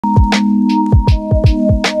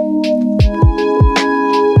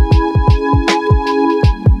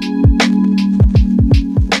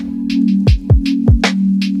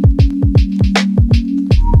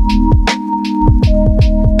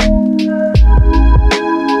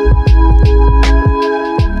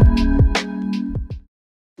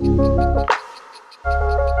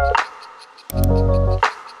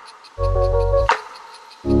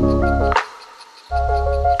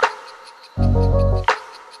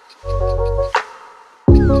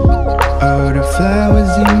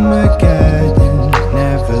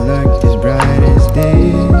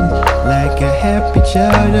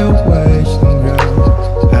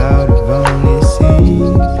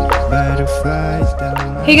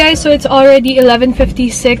Hey guys, so it's already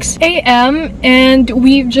 11:56 a.m. and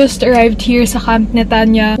we've just arrived here sa Camp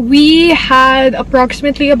Netanya. We had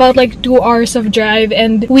approximately about like 2 hours of drive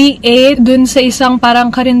and we ate dun sa isang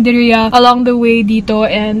parang karinderya along the way dito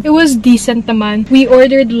and it was decent naman. We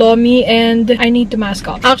ordered lomi and I need to mask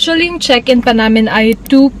up. Actually, yung check-in pa namin ay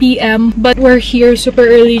 2 p.m. but we're here super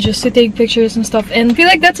early just to take pictures and stuff and I feel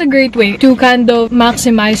like that's a great way to kind of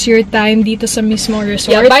maximize your time dito sa mismong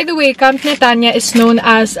resort. Yeah, by the way, Camp Netanya is known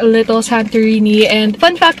as a little Santorini and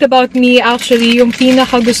fun fact about me, actually yung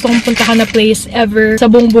pinaka gustong puntahan na place ever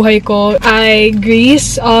sa buong buhay ko ay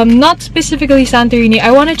Greece. Not specifically Santorini.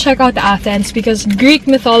 I want to check out Athens because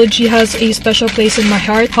Greek mythology has a special place in my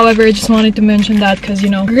heart. However, I just wanted to mention that because,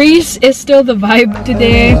 you know, Greece is still the vibe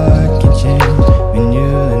today. Look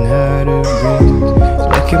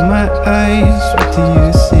at my eyes, what do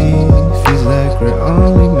you see? Feels like we're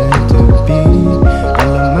only meant to be.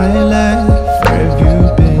 All of my life, where have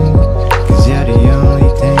you been? Cause you're the only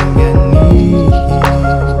thing I need.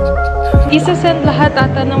 Isa-send lahat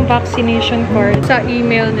ata ng vaccination card sa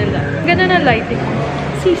email nila. Ganun ang lighting.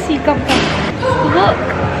 Sisikap ka. Look!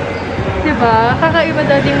 Diba? Kakaiba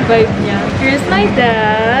dati yung vibe niya. Here's my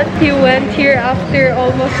dad. He went here after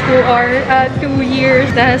almost 2 years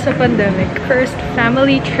dahil sa pandemic. First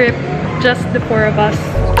family trip, just the 4 of us.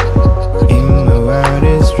 In my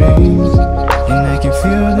wildest dreams, and I can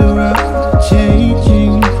feel the rock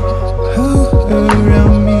changing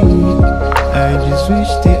around me. I just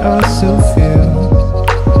wish they also feel.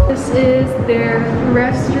 This is their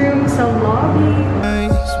restroom sa lobby.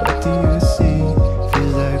 What do you see?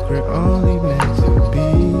 Feels like we're only meant to be.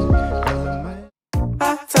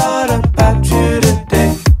 I thought about you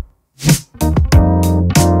today,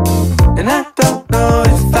 and I don't know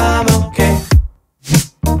if I'm okay.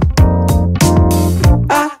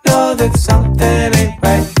 I know that something ain't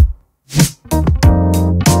right.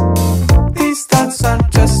 These thoughts aren't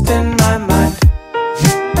just in my mind.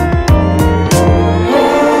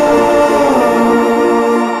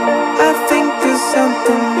 I think there's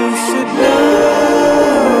something you should know.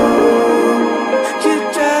 You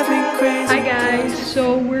drive me crazy. Hi guys,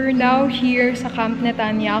 so we're now here sa Camp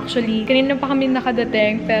Netanya. Actually, kanina pa kami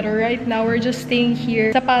nakadating, pero right now we're just staying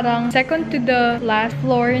here sa parang second to the last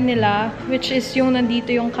floor nila, which is yung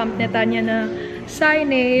nandito yung Camp Netanya na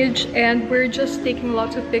signage, and we're just taking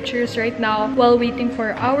lots of pictures right now while waiting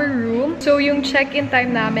for our room. So yung check-in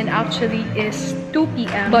time namin actually is 2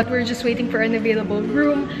 p.m. but we're just waiting for an available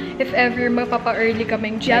room if ever mapapa-early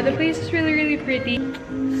kaming check. Yeah, the place is really pretty.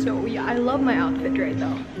 So yeah, I love my outfit right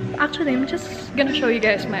now. Actually, I'm just gonna show you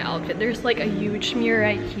guys my outfit. There's like a huge mirror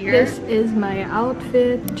right here. This is my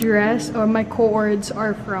outfit dress, or my cords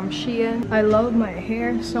are from Shein. I love my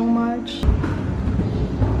hair so much.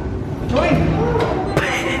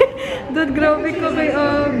 Dude, grabe ko kay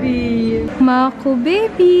Abby. Mako,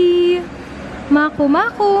 baby. Mako,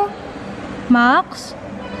 Mako. Max?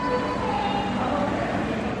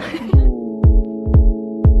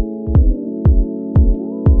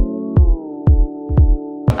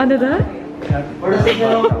 Ano da?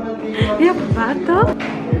 Yeah, bato?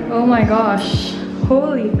 Oh my gosh.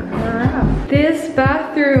 Holy crap. This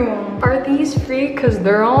bathroom. Are these free? Because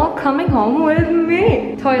they're all coming home with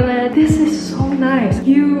me. Toilet. This is so nice.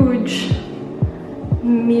 Huge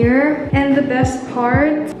mirror. And the best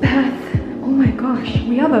part, bath. Oh my gosh.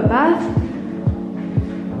 We have a bath.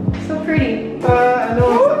 So pretty.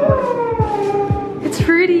 It's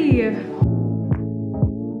pretty.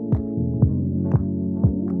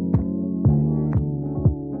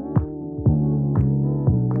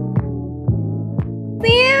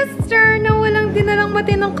 Sister, na walang dinalang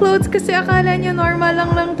matinong clothes kasi akala niya normal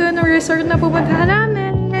lang to ng resort na pupuntahan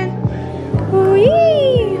namin. Uy!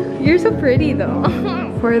 You're so pretty though.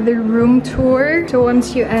 For the room tour, so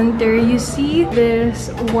once you enter, you see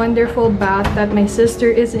this wonderful bath that my sister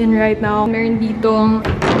is in right now. Meron ditong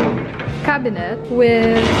cabinet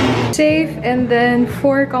with safe and then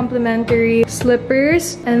 4 complimentary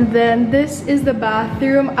slippers, and then this is the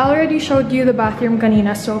bathroom. I already showed you the bathroom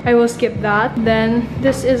kanina, so I will skip that. Then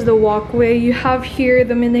this is the walkway. You have here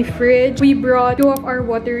the mini fridge. We brought 2 of our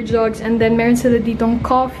water jugs, and then meron sila ditong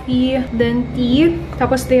coffee, then tea.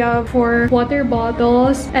 Tapos they have 4 water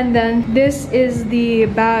bottles, and then this is the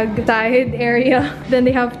bag side area. Then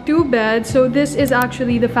they have 2 beds. So this is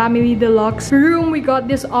actually the family deluxe room. We got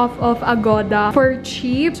this off of Agoda for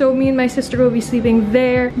cheap. So me and my sister will be sleeping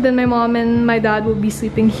there. Then my mom and my dad will be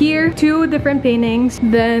sleeping here. 2 different paintings.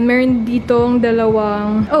 Then, meron ditong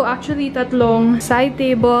dalawang, oh, actually, tatlong side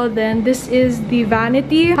table. Then, this is the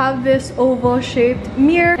vanity. Have this oval-shaped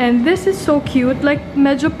mirror. And this is so cute. Like,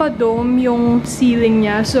 medyo pa-dome yung ceiling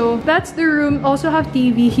niya. So, that's the room. Also have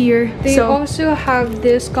TV here. They also have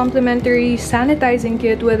this complimentary sanitizing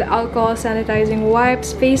kit with alcohol sanitizing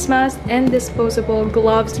wipes, face mask, and disposable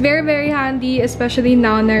gloves. Very, very handy, especially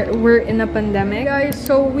now that we're in a pandemic. Guys,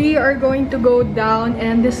 so we are going to go down,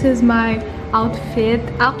 and this is my outfit.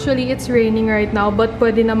 Actually, it's raining right now, but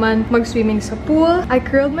pwede naman mag-swimming sa pool. I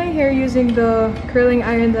curled my hair using the curling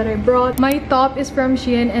iron that I brought. My top is from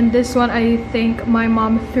Shein, and this one I think my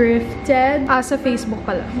mom thrifted. Sa Facebook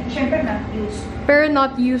pala. Siyempre not used. Pero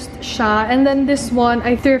not used siya. And then this one,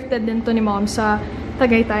 I thrifted din to ni mom sa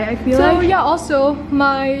Tagaytay, I feel like. So yeah, also,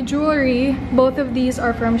 my jewelry, both of these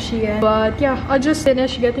are from Shein. But yeah, I'll just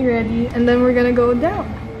finish getting ready, and then we're gonna go down.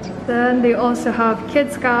 Then, they also have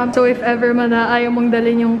kids camp. So, if ever man na ayaw mong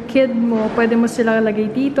dalhin yung kid mo, pwede mo sila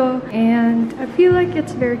lagay dito. And I feel like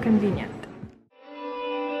it's very convenient.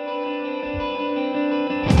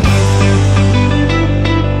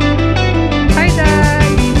 Hi,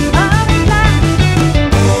 Dad!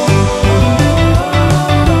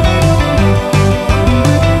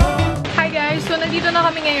 Hi, guys! So, nandito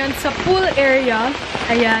na kami ngayon sa pool area.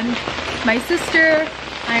 Ayan, my sister,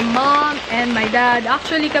 my mom, and my dad.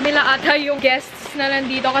 Actually, kami lang ata yung guests na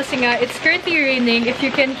nandito kasi nga, it's currently raining. If you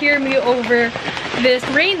can hear me over this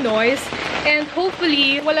rain noise. And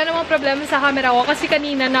hopefully, wala namang problema sa camera ko kasi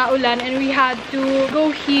kanina naulan and we had to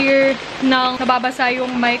go here nang nababasa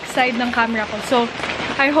yung mic side ng camera ko. So,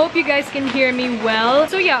 I hope you guys can hear me well.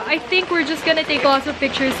 So yeah, I think we're just gonna take lots of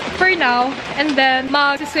pictures for now and then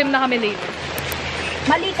mag-swim na kami later.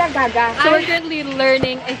 Mali ka, Gaga. So we're currently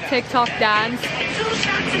learning a TikTok dance.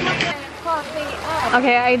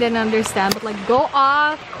 Okay, I didn't understand, but like, go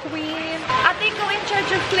off, queen. Ate, go in charge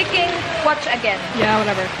of clicking watch again. Yeah,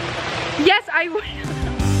 whatever. Yes, I will.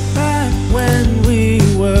 Back when we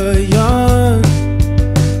were young,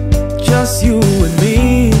 just you and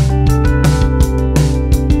me.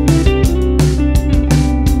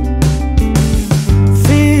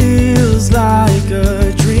 Feels like a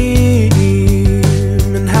dream.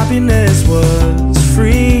 Happiness was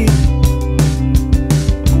free.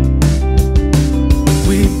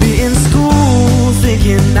 We'd be in school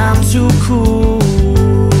thinking I'm too cool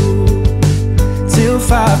till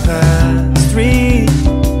 3:05.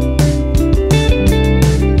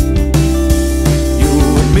 You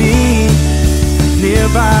and me,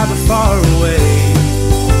 nearby but far away.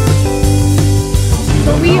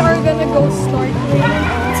 So we are gonna go snorkeling.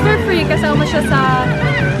 It's for free, kasama siya sa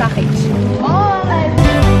package. Oh,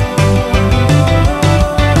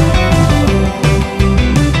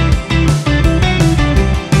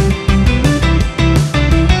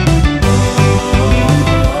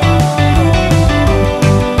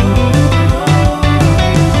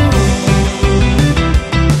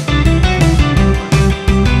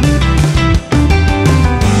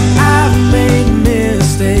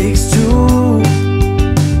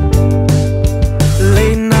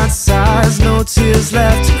 tears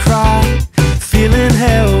left to cry, feeling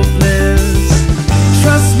helpless.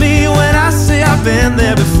 Trust me when I say I've been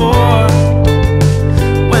there before.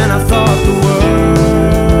 When I thought the world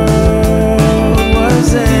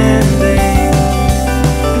was ending.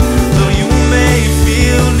 Though you may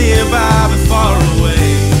feel nearby but far away,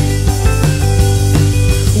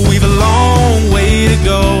 we've a long way to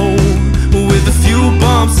go, with a few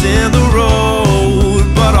bumps in the road,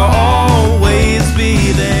 but I'll always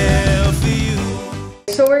be there.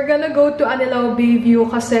 So we're gonna go to Anilao Bayview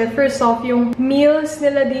kasi first off, yung meals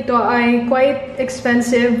nila dito ay quite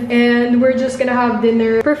expensive and we're just gonna have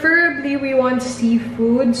dinner. Preferably, we want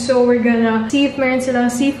seafood. So we're gonna see if meron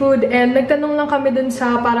silang seafood and nagtanong lang kami dun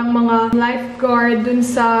sa parang mga lifeguard dun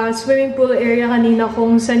sa swimming pool area kanina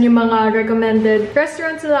kung saan yung mga recommended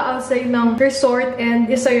restaurants nila outside ng resort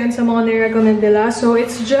and isa yun sa mga nire-recommend nila. So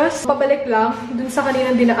it's just pabalik lang dun sa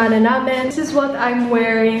kaninang dinaanan namin. This is what I'm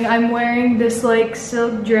wearing. I'm wearing this like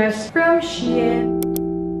silk dress from Shein.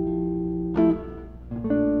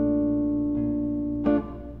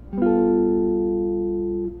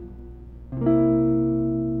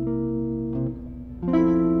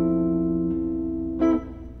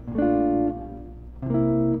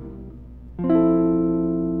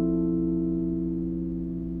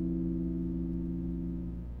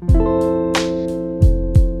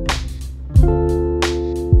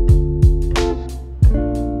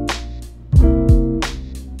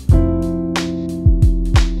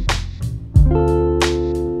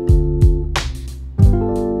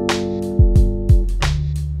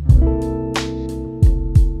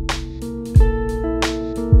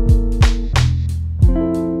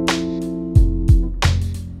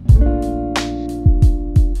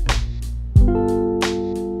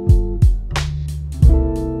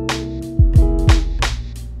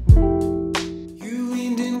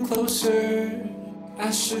 closer.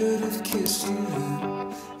 I should have kissed you.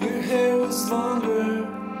 Your hair was longer.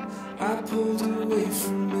 I pulled away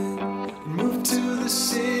from it and moved to the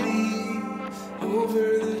city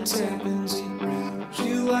over the Tappan Zee Bridge.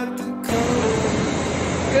 You like the color.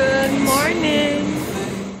 Good morning.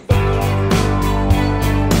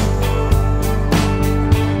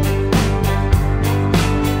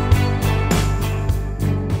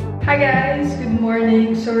 Hi guys, good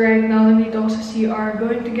morning. So right now, nandito ako sa CR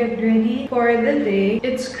going to get ready for the day.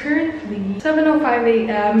 It's currently 7:05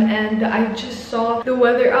 a.m. and I just saw the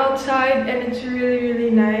weather outside and it's really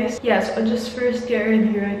nice. Yeah, so I'll just first get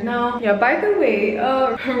ready right now. Yeah, by the way,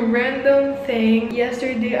 random thing.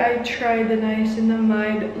 Yesterday, I tried the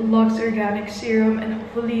niacinamide Lux Organic Serum and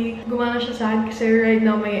hopefully gumana siya sa akin kasi right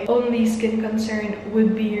now my only skin concern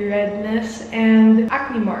would be redness and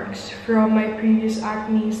acne marks from my previous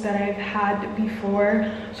acnes that I've had before.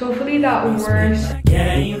 So hopefully that works.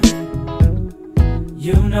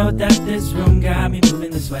 You know that this room got me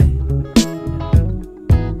moving this way.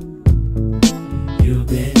 You've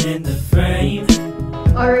been in the frame.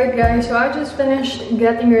 Alright guys, so I just finished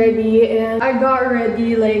getting ready and I got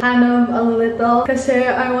ready like kind of a little kasi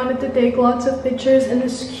I wanted to take lots of pictures in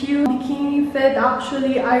this cute bikini fit.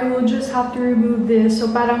 Actually, I will just have to remove this.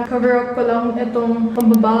 So parang cover up ko lang itong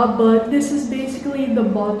pambaba, but this is basically the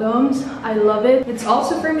bottoms. I love it. It's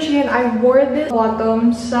also from Shein. I wore this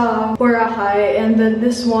bottoms sa Boracay and then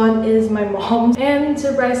this one is my mom's. And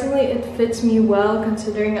surprisingly, it fits me well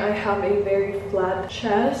considering I have a very flat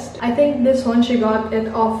chest. I think this one she got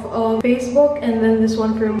it off of Facebook and then this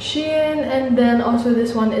one from Shein and then also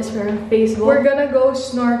this one is from Facebook. We're gonna go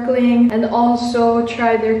snorkeling and also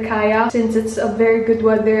try their kayak since it's a very good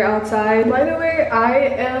weather outside. By the way,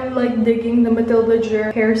 I am like digging the Matilda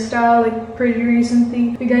Jer hairstyle like pretty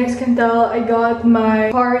recently. You guys can tell I got my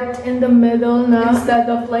part in the middle now instead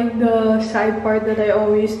of like the side part that I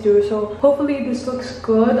always do. So hopefully this looks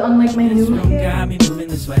good unlike my new hair.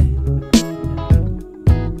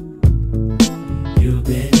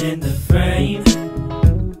 In the frame,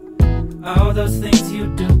 all those things you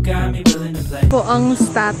do got me willing to play. Po ang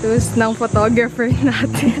status ng photographer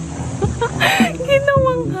natin.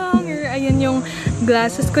 Ginawang hanger. Ayan yung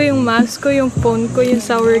glasses ko, yung mask ko, yung phone ko, yung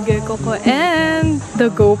sour gecko ko, and the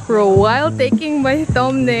GoPro while taking my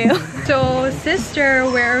thumbnail. So, sister,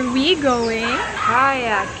 where are we going?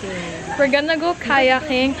 Kayaking. We're gonna go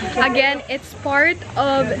kayaking. Again, it's part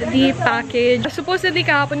of the package. Supposedly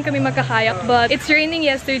kahapon kami magkakayak, but it's raining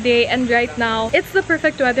yesterday and right now, it's the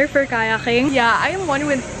perfect weather for kayaking. Yeah, I am one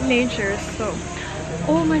with nature, so...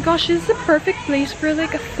 Oh my gosh, this is the perfect place for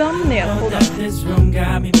like a thumbnail. Hold on. This room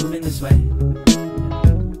got me moving this way.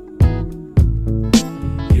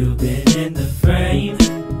 You've been in the frame.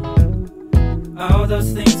 All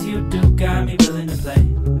those things you do got me willing to play.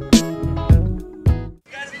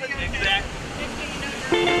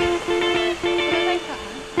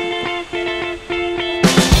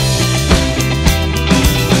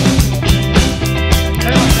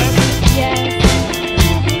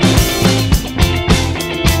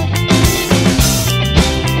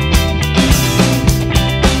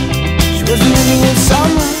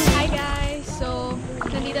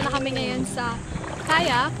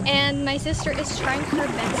 Kayak, and my sister is trying her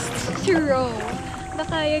best to row the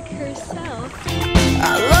kayak herself.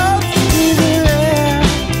 I love to be there.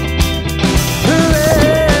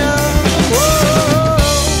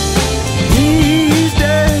 These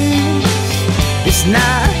days, it's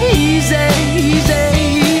not easy.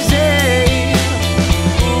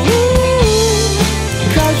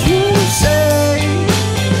 Cause you say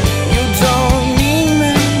you don't need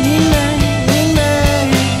me.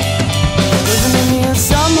 Wasn't in the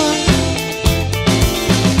summer,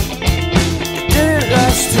 didn't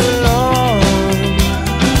last too long.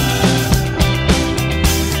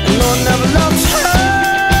 And Lord never loves her.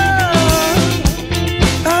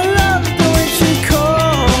 I love the way she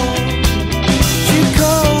calls.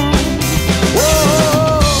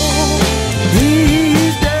 Whoa,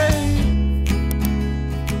 these days.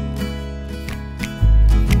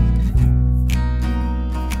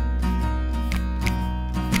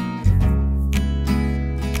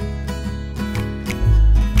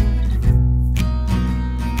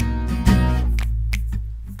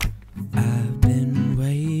 I've been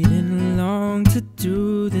waiting long to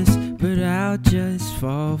do this, but I'll just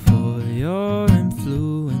fall for your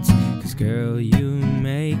influence. Cause girl, you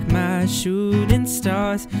make my shooting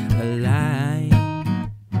stars align.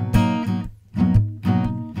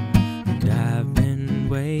 And I've been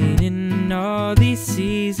waiting all these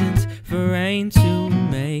seasons for rain to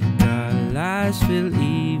make our lives feel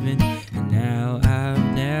even. And now I've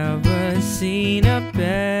never seen seen a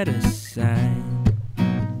better side.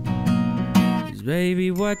 'Cause baby,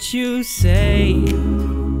 what you say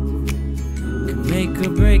can make or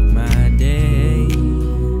break my day.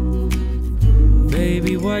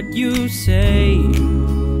 Baby, what you say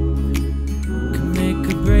can make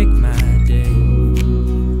or break my day.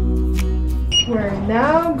 We're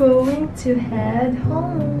now going to head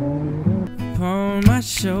home. On my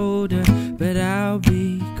shoulder, but I'll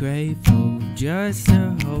be grateful just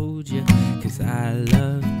to hold you, 'cause I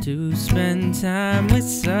love to spend time with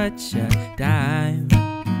such a dime.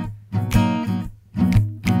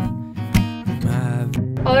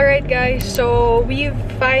 Alright guys, so we've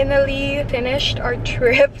finally finished our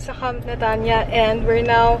trip sa Camp Netanya and we're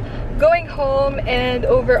now going home, and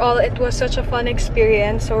overall it was such a fun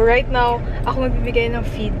experience. So right now, ako magbibigay ng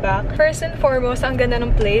feedback. First and foremost, ang ganda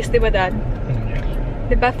ng place, di ba Dad?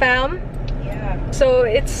 Di ba fam? Yeah. So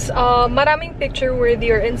it's maraming picture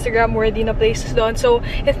worthy or Instagram worthy na places doon. So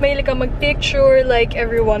if mahilig ka mag-picture like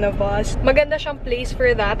every one of us, maganda siyang place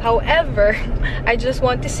for that. However, I just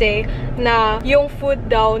want to say na yung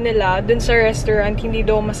food daw nila dun sa restaurant hindi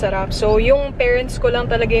daw masarap. So yung parents ko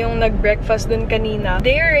lang talaga yung nag-breakfast dun kanina.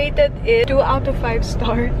 They rated it 2 out of 5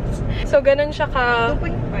 stars. So ganun siya ka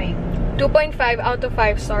 2.5 out of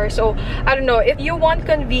 5 stars. So, I don't know, if you want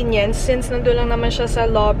convenience, since nandun lang naman siya sa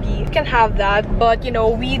lobby, you can have that. But, you know,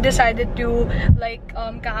 we decided to, like,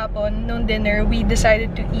 kahapon, nung dinner, we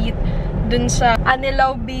decided to eat dun sa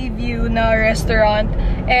Anilaw Bayview na restaurant.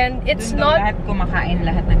 And it's dun not... lahat kumakain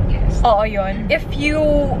lahat ng guests. Oo, yun. If you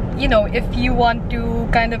know, if you want to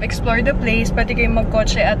kind of explore the place, pati kayo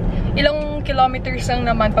magkotse at ilang kilometers lang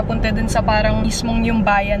naman papunta dun sa parang mismong yung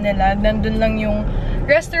bayan nila. Nandun lang yung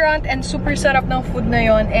restaurant and super sarap ng food na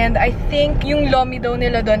yon. And I think yung lomi daw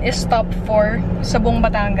nila doon is top 4 sa buong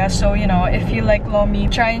Batangas. So, you know, if you like lomi,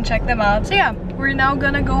 try and check them out. So yeah, we're now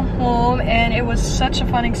gonna go home and it was such a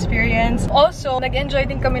fun experience. Also, nag-enjoy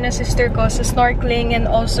din kami na sister ko sa snorkeling and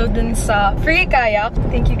also dun sa free kayak.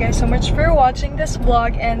 Thank you guys so much for watching this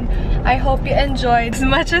vlog and I hope you enjoyed as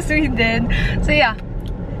much as we did. So yeah,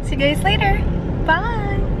 see you guys later.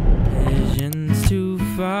 Bye! Visions too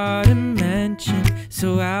far to mention,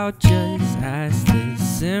 so I'll just ask this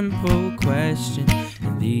simple question.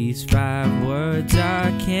 And these 5 words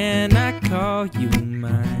are, can I call you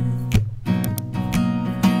mine?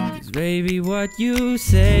 'Cause baby, what you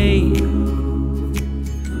say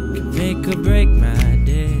can make or break my